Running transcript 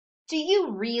Do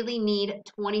you really need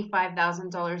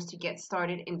 $25,000 to get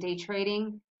started in day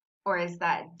trading? Or is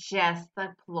that just the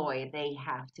ploy they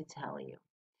have to tell you?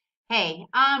 Hey,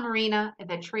 I'm Marina,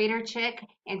 the trader chick,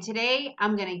 and today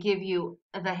I'm going to give you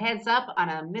the heads up on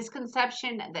a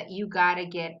misconception that you got to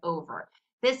get over.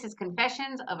 This is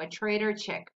Confessions of a Trader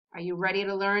Chick. Are you ready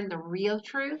to learn the real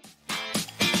truth?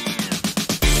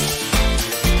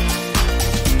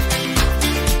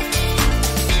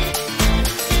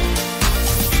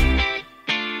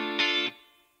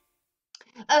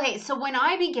 Okay, so when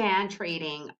I began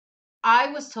trading,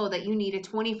 I was told that you needed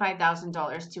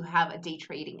 $25,000 to have a day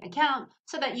trading account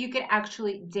so that you could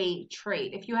actually day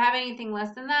trade. If you have anything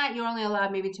less than that, you're only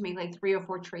allowed maybe to make like 3 or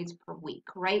 4 trades per week,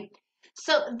 right?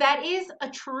 So that is a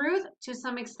truth to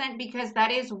some extent because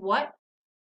that is what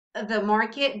the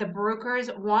market, the brokers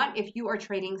want if you are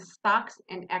trading stocks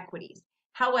and equities.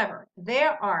 However,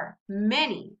 there are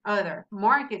many other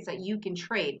markets that you can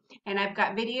trade. And I've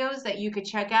got videos that you could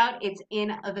check out. It's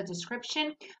in the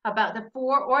description about the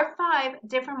 4 or 5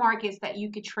 different markets that you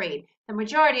could trade. The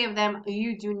majority of them,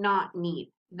 you do not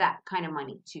need that kind of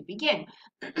money to begin.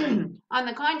 On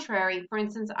the contrary, for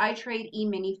instance, I trade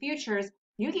emini futures.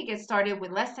 You could get started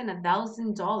with less than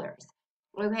 $1,000.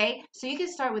 Okay, so you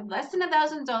can start with less than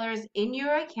 $1,000 in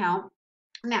your account.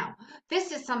 Now,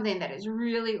 this is something that is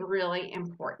really, really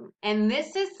important. And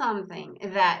this is something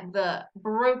that the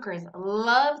brokers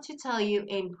love to tell you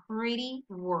in pretty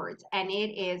words. And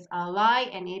it is a lie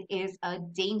and it is a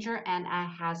danger and a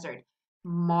hazard.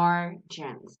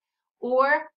 Margins.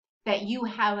 Or that you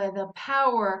have the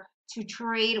power to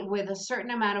trade with a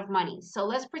certain amount of money. So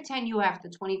let's pretend you have the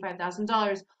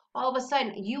 $25,000. All of a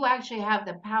sudden, you actually have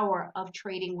the power of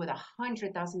trading with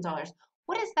 $100,000.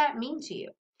 What does that mean to you?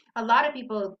 A lot of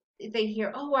people, they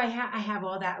hear, oh, I have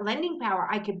all that lending power.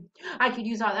 I could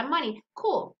use all that money.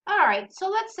 Cool. All right. So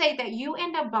let's say that you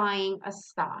end up buying a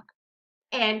stock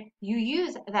and you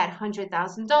use that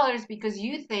 $100,000 because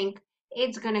you think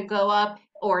it's going to go up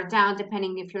or down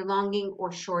depending if you're longing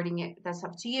or shorting it. That's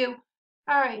up to you.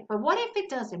 All right, but what if it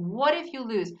doesn't? What if you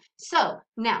lose? So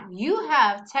now you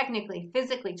have technically,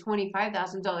 physically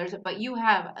 $25,000, but you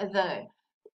have the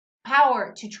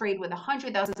power to trade with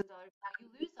 $100,000. Now you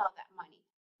lose all that money.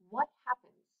 What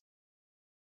happens?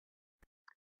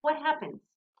 What happens?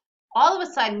 All of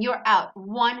a sudden, you're out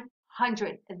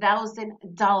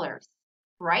 $100,000,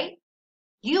 right?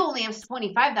 You only have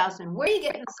 25,000. Where are you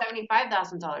getting the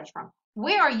 $75,000 from?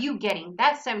 Where are you getting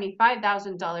that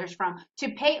 $75,000 from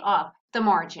to pay off the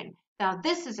margin? Now,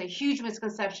 this is a huge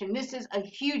misconception. This is a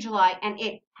huge lie, and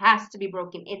it has to be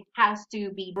broken. It has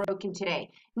to be broken today.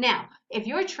 Now, if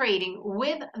you're trading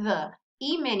with the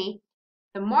E-mini,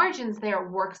 the margins there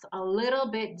works a little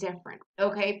bit different.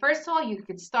 Okay, first of all, you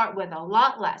could start with a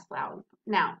lot less.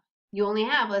 Now, you only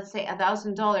have, let's say,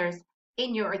 $1,000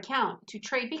 in your account to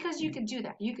trade because you could do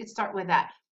that. You could start with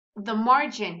that. The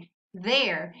margin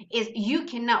there is you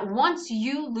cannot, once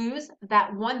you lose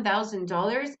that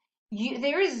 $1,000,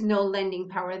 there is no lending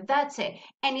power. That's it.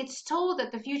 And it's told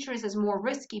that the futures is more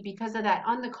risky because of that.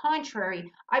 On the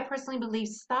contrary, I personally believe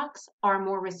stocks are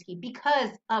more risky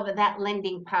because of that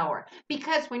lending power.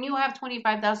 Because when you have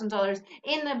 $25,000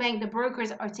 in the bank, the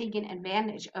brokers are taking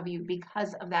advantage of you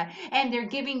because of that. And they're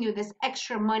giving you this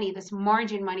extra money, this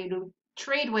margin money to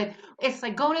trade with. It's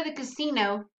like going to the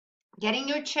casino, getting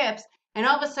your chips, and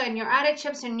all of a sudden you're out of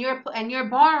chips and you're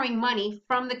borrowing money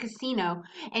from the casino.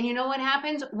 And you know what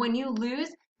happens when you lose?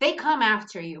 They come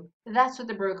after you. That's what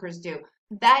the brokers do.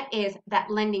 That is that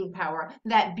lending power,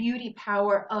 that beauty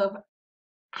power of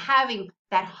having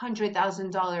that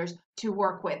 $100,000 to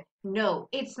work with. No,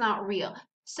 it's not real.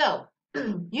 So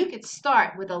you could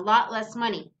start with a lot less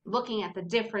money looking at the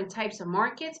different types of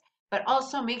markets, but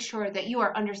also make sure that you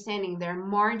are understanding their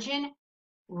margin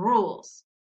rules.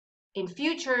 In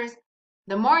futures,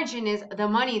 the margin is the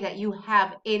money that you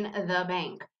have in the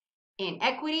bank. In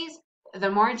equities,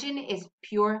 the margin is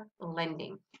pure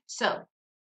lending. So,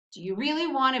 do you really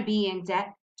want to be in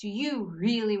debt? Do you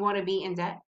really want to be in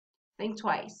debt? Think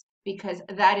twice because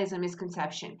that is a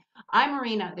misconception. I'm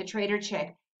Marina, the trader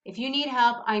chick. If you need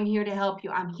help, I'm here to help you.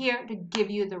 I'm here to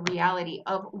give you the reality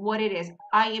of what it is.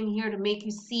 I am here to make you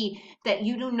see that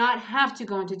you do not have to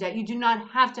go into debt. You do not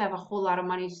have to have a whole lot of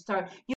money to start.